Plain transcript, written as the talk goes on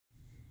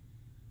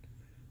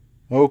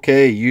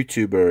Okay,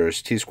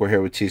 YouTubers, T-Square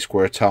here with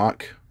T-Square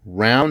Talk.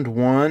 Round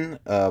one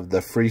of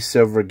the free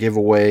silver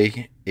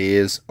giveaway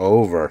is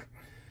over.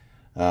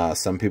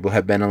 Some people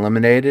have been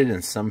eliminated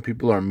and some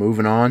people are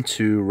moving on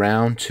to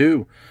round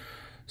two.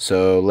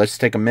 So let's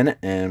take a minute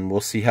and we'll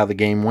see how the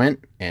game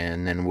went,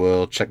 and then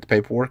we'll check the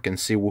paperwork and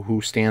see who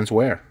stands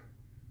where.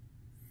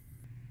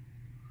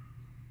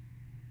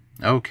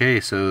 Okay,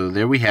 so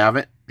there we have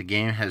it. The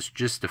game has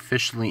just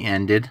officially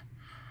ended.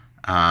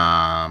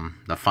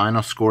 The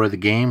final score of the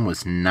game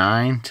was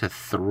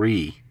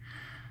 9-3.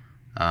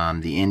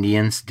 The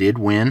Indians did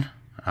win.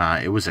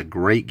 It was a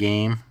great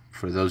game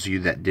for those of you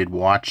that did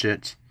watch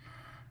it.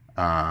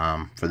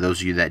 For those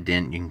of you that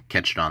didn't, you can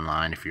catch it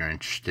online if you're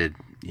interested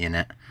in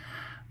it.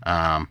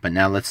 But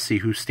now let's see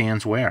who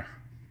stands where.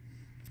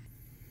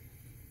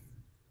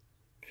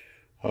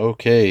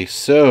 Okay,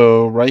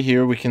 so right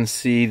here we can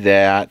see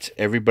that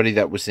everybody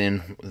that was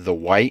in the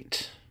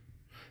white,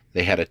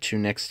 they had a 2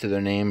 next to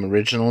their name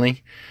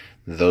originally.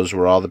 Those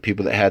were all the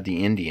people that had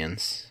the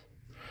Indians.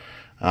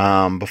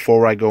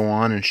 Before I go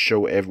on and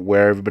show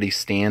where everybody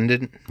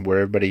where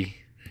everybody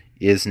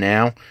is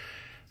now,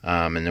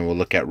 and then we'll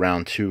look at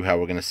round two, how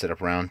we're going to set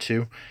up round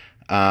two.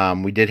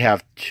 We did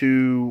have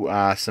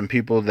some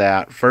people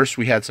that, first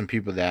we had some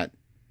people that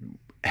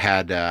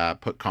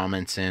had put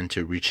comments in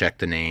to recheck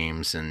the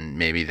names and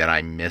maybe that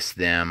I missed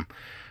them.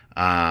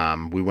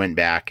 We went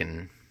back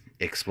and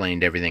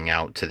explained everything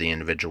out to the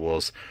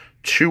individuals.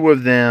 2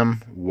 of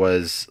them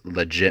was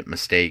legit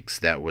mistakes.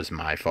 That was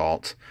my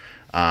fault.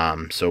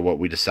 So what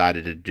we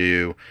decided to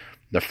do,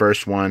 the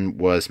first one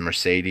was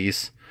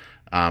Mercedes.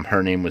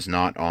 Her name was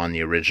not on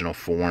the original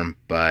form,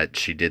 but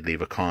she did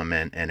leave a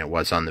comment and it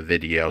was on the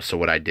video. So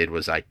what I did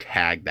was I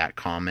tagged that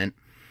comment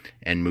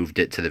and moved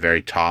it to the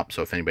very top.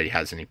 So if anybody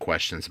has any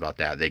questions about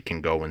that, they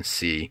can go and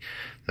see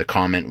the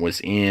comment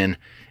was in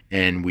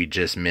and we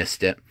just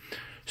missed it.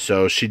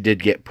 So she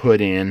did get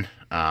put in.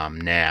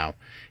 Now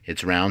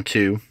it's round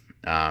two.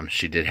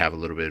 She did have a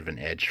little bit of an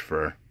edge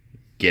for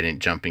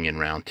jumping in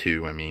round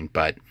two. I mean,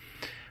 but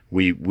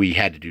we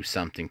had to do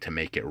something to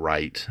make it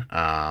right.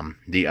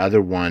 The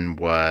other one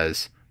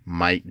was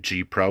Mike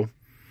G Pro.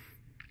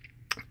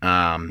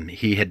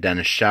 He had done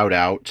a shout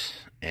out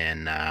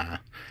and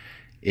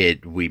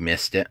we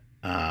missed it.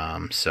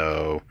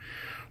 So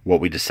what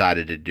we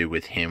decided to do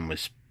with him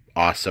was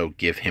also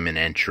give him an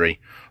entry,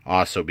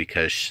 also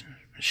because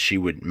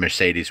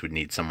Mercedes would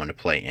need someone to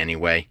play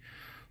anyway.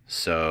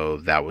 So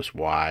that was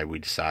why we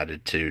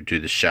decided to do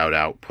the shout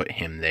out, put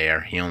him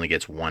there. He only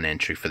gets 1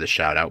 entry for the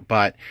shout out,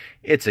 but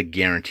it's a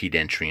guaranteed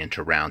entry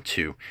into round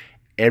two.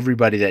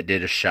 Everybody that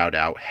did a shout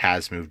out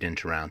has moved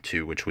into round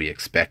two, which we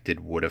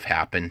expected would have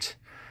happened.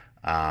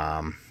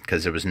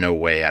 Because there was no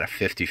way at a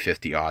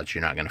 50-50 odds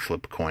you're not going to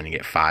flip a coin and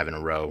get 5 in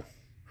a row.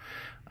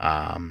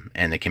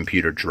 And the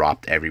computer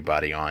dropped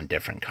everybody on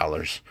different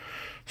colors.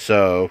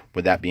 So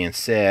with that being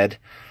said,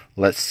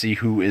 let's see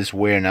who is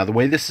where. Now the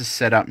way this is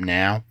set up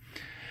now,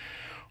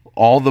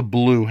 all the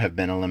blue have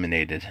been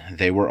eliminated.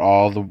 They were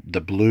all,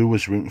 the blue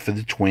was rooting for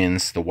the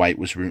Twins, the white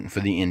was rooting for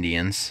the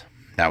Indians.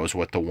 That was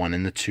what the 1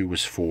 and the 2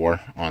 was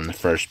for on the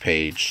first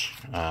page.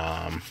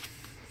 On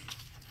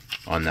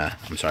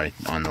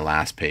the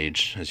last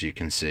page, as you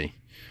can see.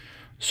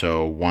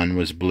 So 1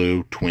 was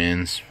blue,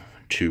 Twins,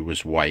 2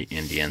 was white,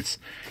 Indians.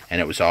 And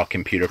it was all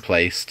computer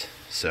placed.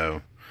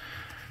 So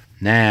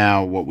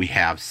now what we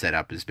have set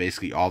up is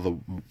basically all the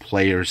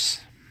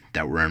players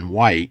that were in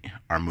white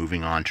are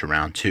moving on to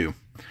round two.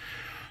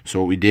 So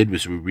what we did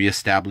was we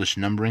reestablished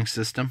numbering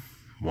system.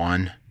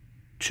 1,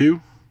 2,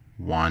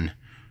 1,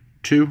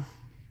 2,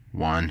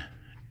 1,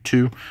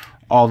 2,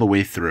 all the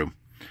way through.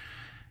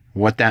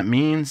 What that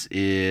means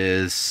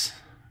is,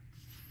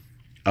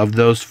 of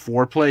those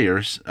 4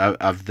 players,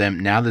 of them,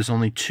 now there's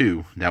only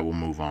 2 that will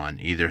move on.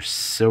 Either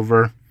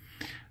Silver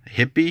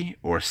Hippie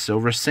or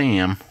Silver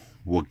Sam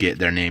will get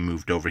their name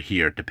moved over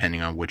here,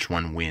 depending on which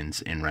one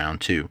wins in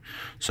round 2.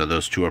 So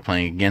those 2 are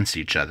playing against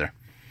each other.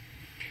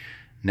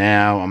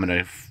 Now I'm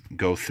going to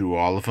go through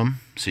all of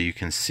them so you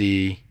can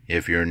see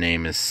if your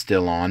name is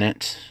still on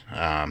it,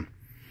 and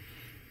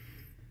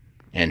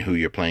who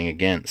you're playing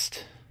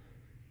against.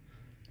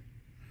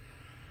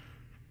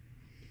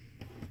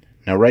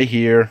 Now right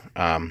here,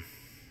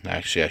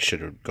 actually I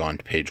should have gone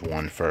to page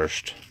 1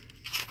 first.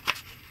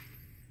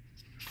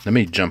 Let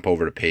me jump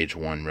over to page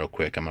 1 real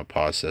quick. I'm going to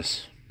pause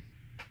this.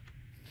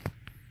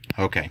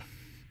 Okay.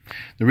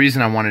 The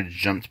reason I wanted to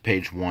jump to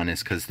page 1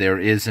 is because there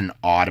is an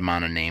odd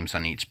amount of names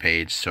on each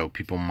page, so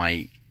people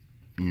might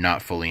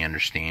not fully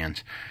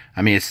understand.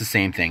 I mean, it's the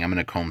same thing. I'm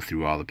going to comb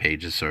through all the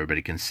pages so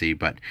everybody can see,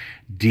 but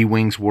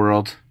D-Wings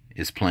World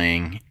is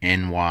playing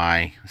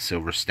NY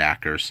Silver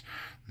Stackers.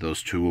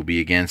 Those 2 will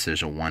be against.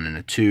 There's a 1 and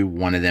a 2.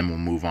 One of them will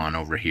move on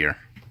over here.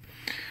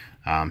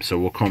 So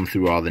we'll comb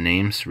through all the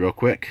names real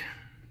quick.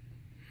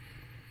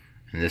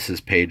 And this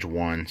is page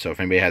 1. So if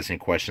anybody has any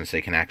questions,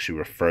 they can actually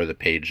refer to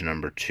page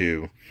number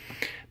 2.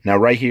 Now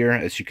right here,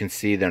 as you can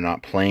see, they're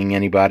not playing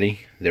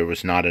anybody. There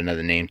was not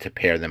another name to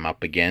pair them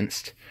up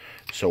against.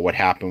 So what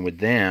happened with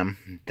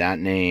them, that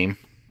name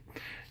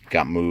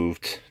got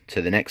moved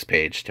to the next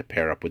page to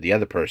pair up with the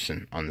other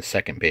person on the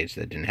second page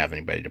that didn't have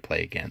anybody to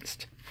play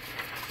against.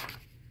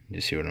 You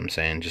see what I'm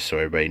saying? Just so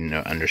everybody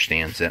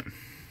understands it.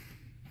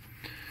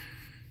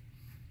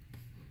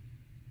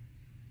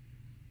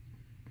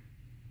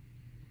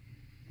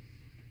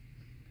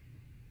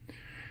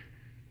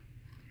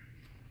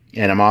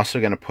 And I'm also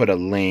going to put a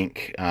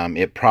link.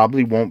 It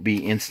probably won't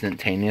be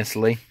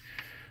instantaneously,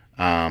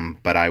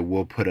 but I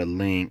will put a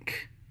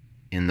link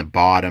in the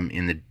bottom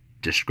in the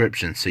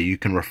description so you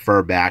can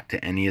refer back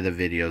to any of the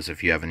videos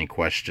if you have any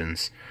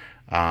questions.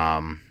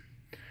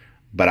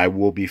 But I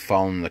will be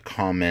following the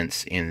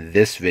comments in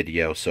this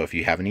video, so if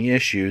you have any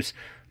issues,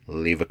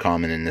 leave a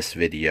comment in this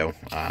video.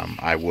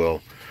 I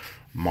will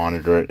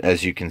monitor it.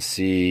 As you can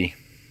see,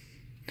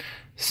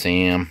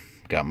 Sam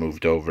got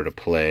moved over to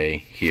play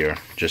here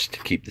just to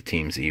keep the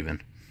teams even.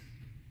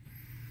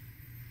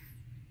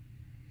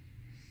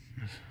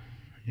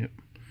 Yep.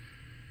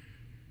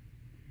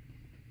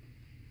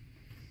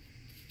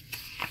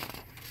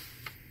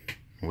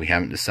 We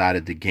haven't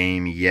decided the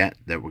game yet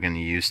that we're going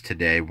to use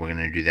today. We're going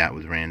to do that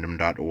with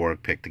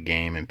random.org, pick the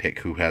game and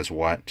pick who has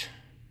what.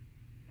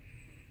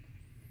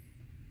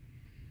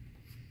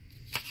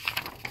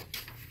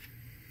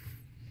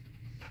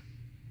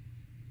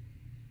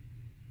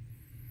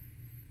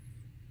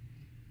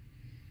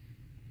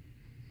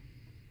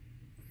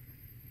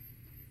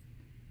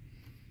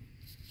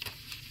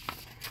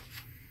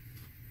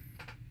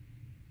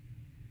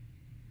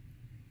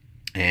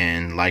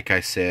 And like I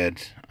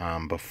said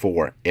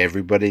before,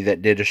 everybody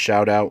that did a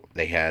shout out,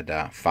 they had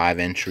 5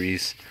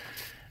 entries.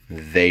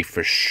 They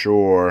for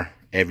sure,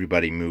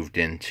 everybody moved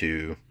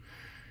into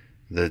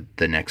the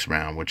next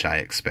round, which I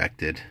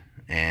expected.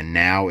 And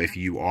now if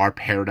you are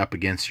paired up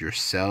against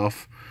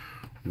yourself,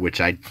 which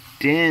I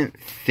didn't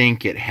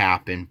think it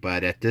happened,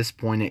 but at this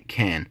point it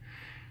can.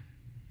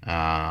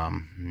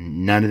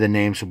 None of the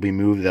names will be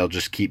moved. They'll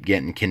just keep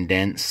getting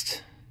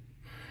condensed.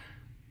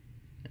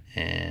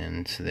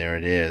 And there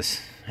it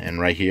is. And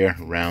right here,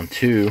 round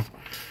 2.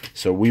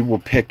 So we will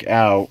pick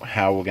out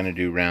how we're going to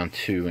do round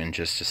 2 in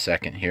just a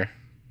second here.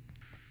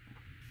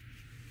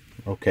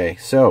 Okay,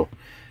 so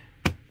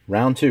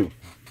round 2.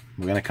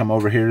 We're going to come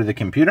over here to the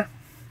computer.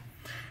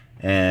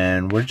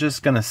 And we're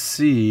just going to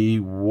see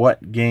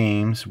what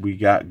games we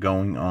got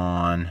going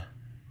on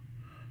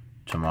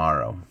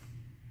tomorrow.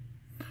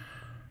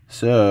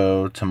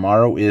 So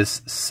tomorrow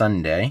is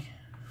Sunday.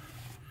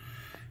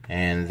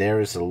 And there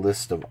is a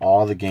list of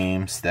all the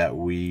games that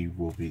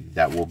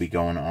will be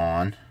going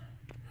on.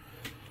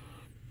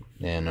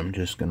 And I'm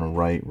just gonna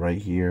write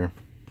right here.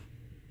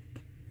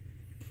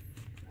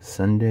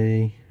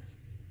 Sunday,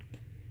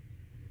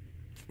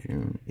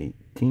 June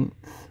 18th.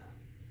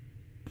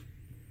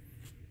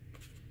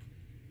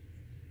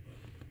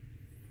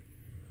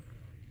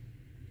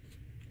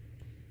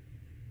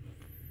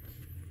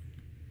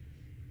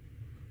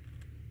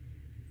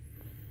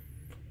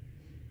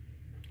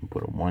 I'll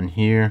put a 1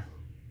 here.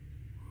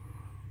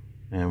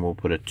 And we'll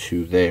put a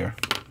 2 there.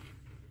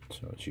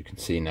 So as you can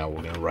see now,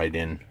 we're going to write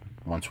in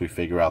once we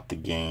figure out the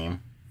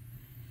game.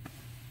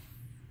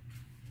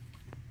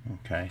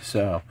 Okay,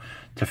 so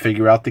to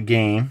figure out the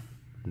game,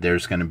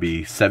 there's going to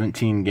be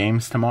 17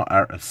 games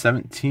tomorrow.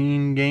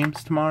 17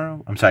 games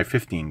tomorrow? I'm sorry,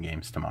 15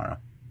 games tomorrow.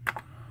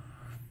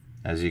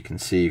 As you can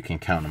see, you can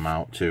count them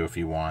out too if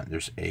you want.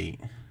 There's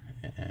 8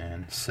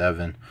 and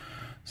 7.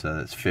 So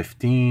that's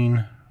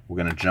 15. We're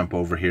going to jump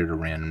over here to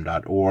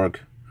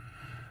random.org.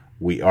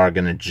 We are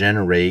going to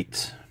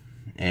generate,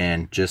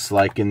 and just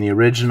like in the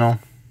original,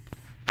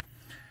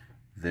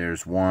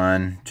 there's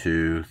 1,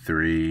 2,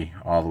 3,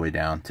 all the way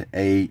down to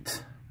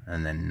 8,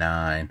 and then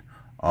 9,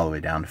 all the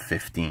way down to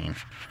 15.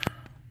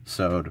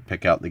 So to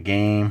pick out the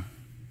game,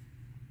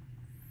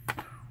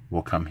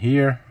 we'll come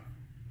here,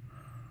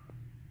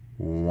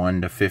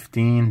 1 to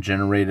 15,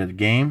 generated a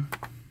game.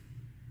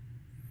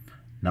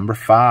 Number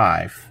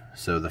 5,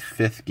 so the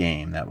 5th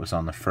game that was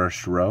on the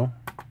first row.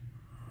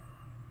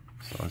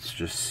 So let's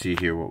just see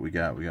here what we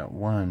got. We got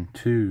 1,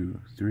 2,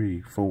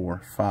 3,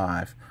 4,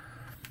 5.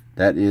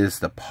 That is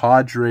the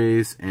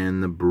Padres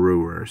and the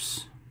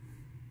Brewers.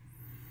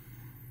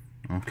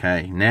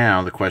 Okay,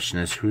 now the question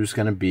is who's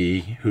going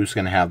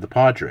to have the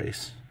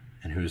Padres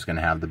and who's going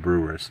to have the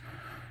Brewers.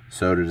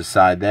 So to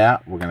decide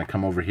that, we're going to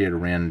come over here to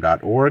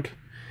random.org.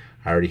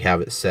 I already have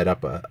it set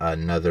up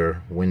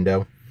another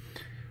window.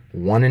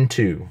 1 and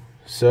 2.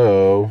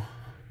 So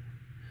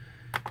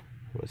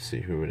let's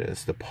see who it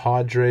is. The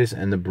Padres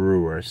and the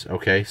Brewers.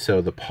 Okay, so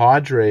the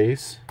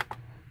Padres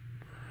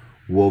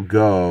will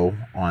go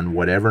on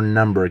whatever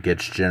number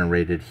gets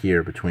generated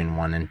here between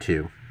 1 and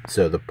 2.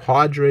 So the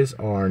Padres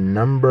are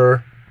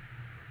number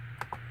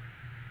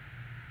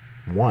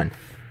 1.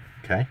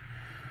 Okay,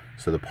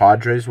 so the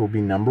Padres will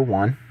be number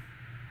 1.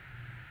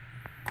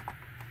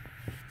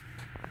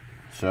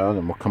 So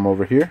then we'll come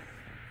over here.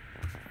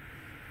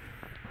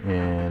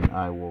 And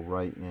I will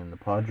write in the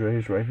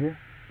Padres right here.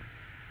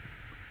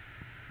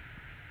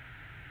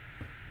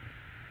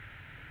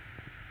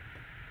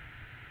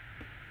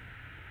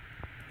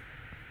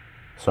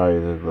 Sorry,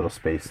 there's a little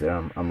space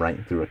there. I'm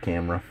writing through a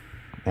camera.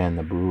 and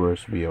the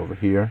Brewers will be over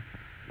here.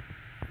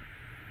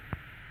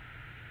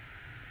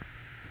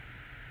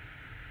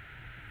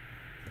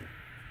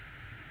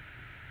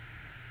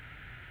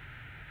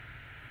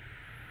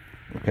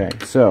 Okay,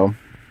 so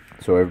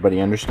everybody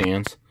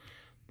understands,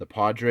 the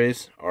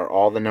Padres are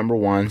all the number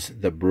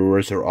 1s, the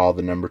Brewers are all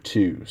the number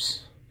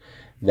 2s.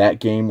 That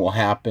game will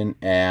happen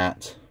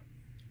at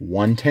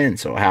 1:10,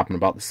 so it'll happen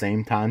about the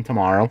same time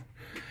tomorrow.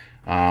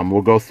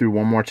 We'll go through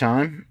one more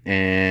time,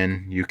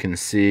 and you can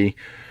see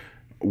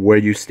where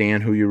you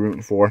stand, who you're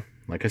rooting for.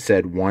 Like I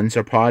said, 1s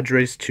are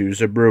Padres, 2s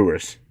are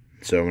Brewers.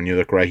 So when you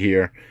look right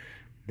here,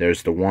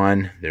 there's the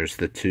 1, there's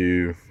the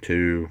 2,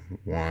 2,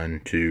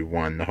 1, 2,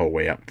 1, the whole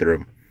way up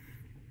through.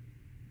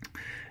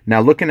 Now,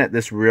 looking at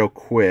this real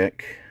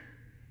quick,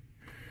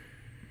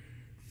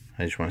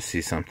 I just want to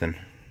see something,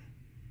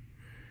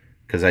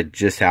 because I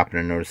just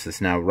happened to notice this.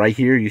 Now, right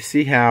here, you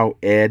see how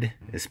Ed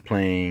is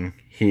playing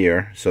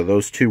here. So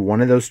those two,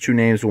 one of those two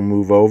names will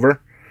move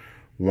over.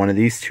 One of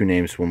these two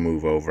names will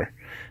move over.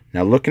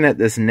 Now, looking at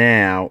this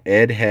now,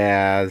 Ed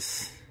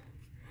has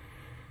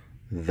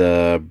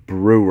the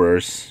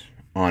Brewers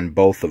on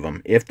both of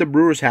them. If the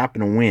Brewers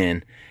happen to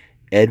win,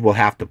 Ed will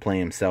have to play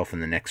himself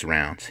in the next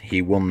round.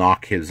 He will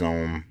knock his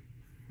own,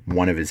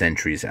 one of his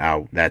entries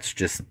out. That's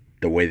just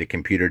the way the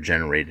computer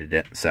generated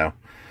it. So,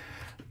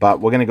 but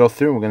we're going to go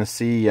through. We're going to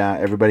see,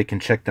 everybody can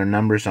check their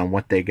numbers on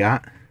what they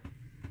got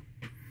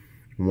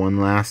one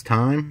last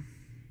time.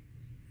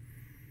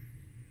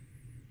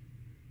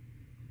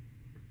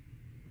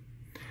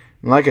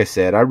 Like I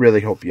said, I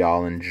really hope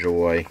y'all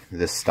enjoy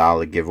this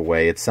style of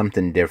giveaway. It's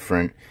something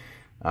different.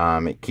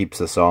 It keeps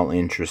us all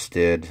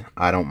interested.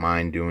 I don't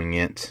mind doing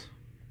it.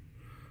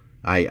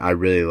 I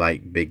really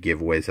like big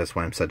giveaways. That's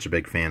why I'm such a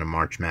big fan of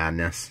March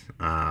Madness.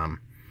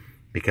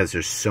 Because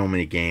there's so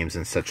many games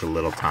in such a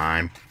little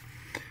time.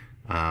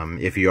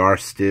 If you are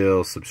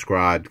still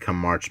subscribed come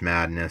March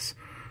Madness,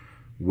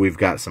 we've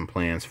got some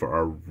plans for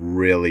a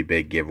really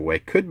big giveaway.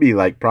 Could be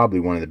like probably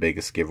one of the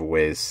biggest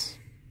giveaways.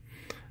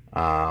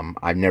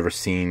 I've never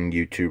seen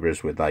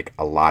YouTubers with like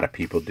a lot of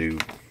people do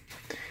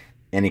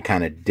any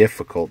kind of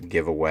difficult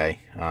giveaway.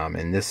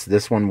 And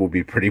this one will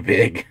be pretty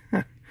big.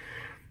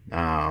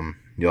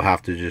 You'll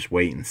have to just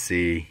wait and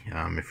see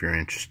if you're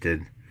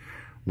interested.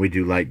 We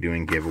do like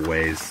doing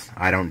giveaways.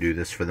 I don't do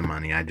this for the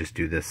money. I just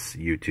do this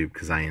YouTube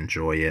because I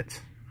enjoy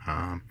it.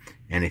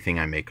 Anything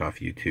I make off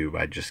YouTube,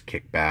 I just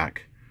kick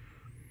back.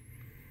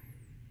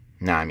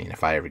 Now, I mean,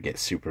 if I ever get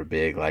super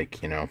big,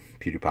 like, you know,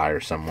 PewDiePie or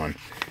someone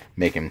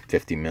making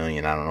 50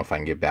 million, I don't know if I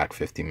can give back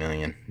 50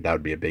 million. That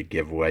would be a big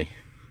giveaway.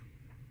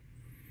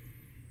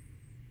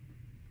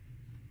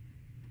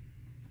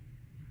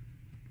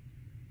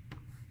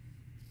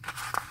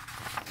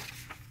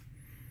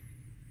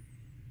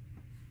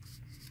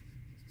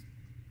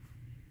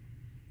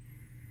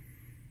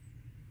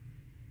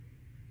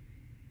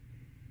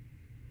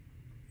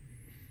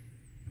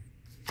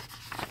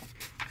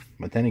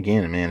 But then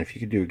again, man, if you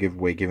could do a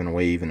giveaway giving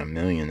away even $1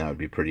 million, that would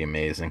be pretty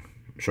amazing.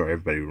 I'm sure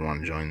everybody would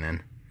want to join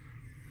then.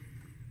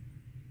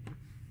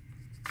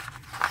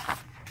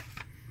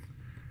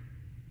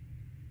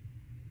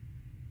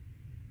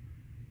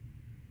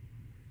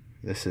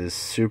 This is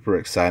super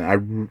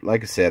exciting.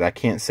 Like I said, I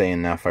can't say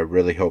enough. I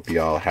really hope you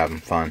all are having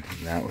fun.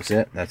 And that was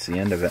it. That's the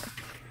end of it.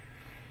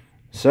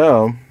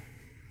 So,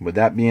 with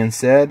that being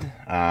said,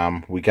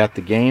 we got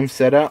the game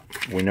set up.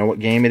 We know what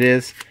game it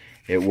is.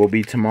 It will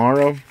be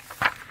tomorrow.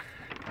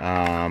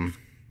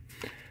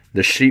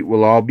 The sheet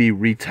will all be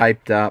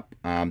retyped up.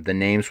 The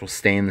names will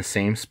stay in the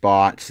same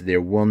spots.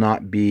 There will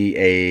not be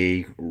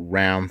a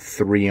round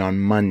 3 on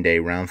Monday.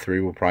 Round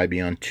 3 will probably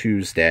be on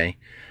Tuesday.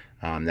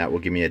 That will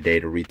give me a day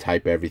to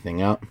retype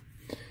everything up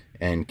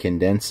and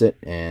condense it.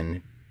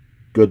 And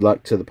good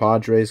luck to the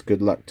Padres.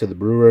 Good luck to the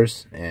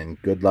Brewers. And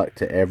good luck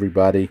to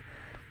everybody.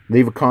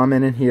 Leave a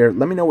comment in here.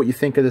 Let me know what you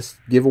think of this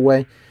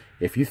giveaway.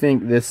 If you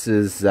think this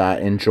is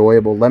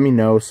enjoyable, let me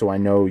know so I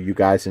know you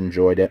guys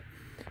enjoyed it.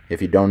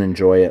 If you don't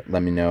enjoy it,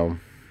 let me know.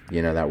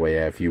 You know, that way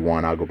if you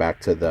want, I'll go back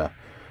to the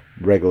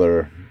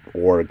regular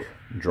org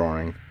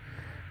drawing,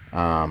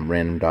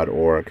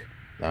 random.org.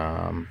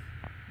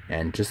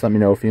 And just let me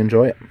know if you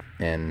enjoy it.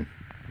 And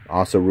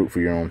also root for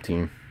your own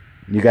team.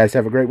 You guys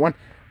have a great one.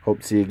 Hope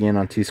to see you again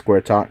on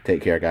T-Square Talk.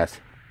 Take care, guys.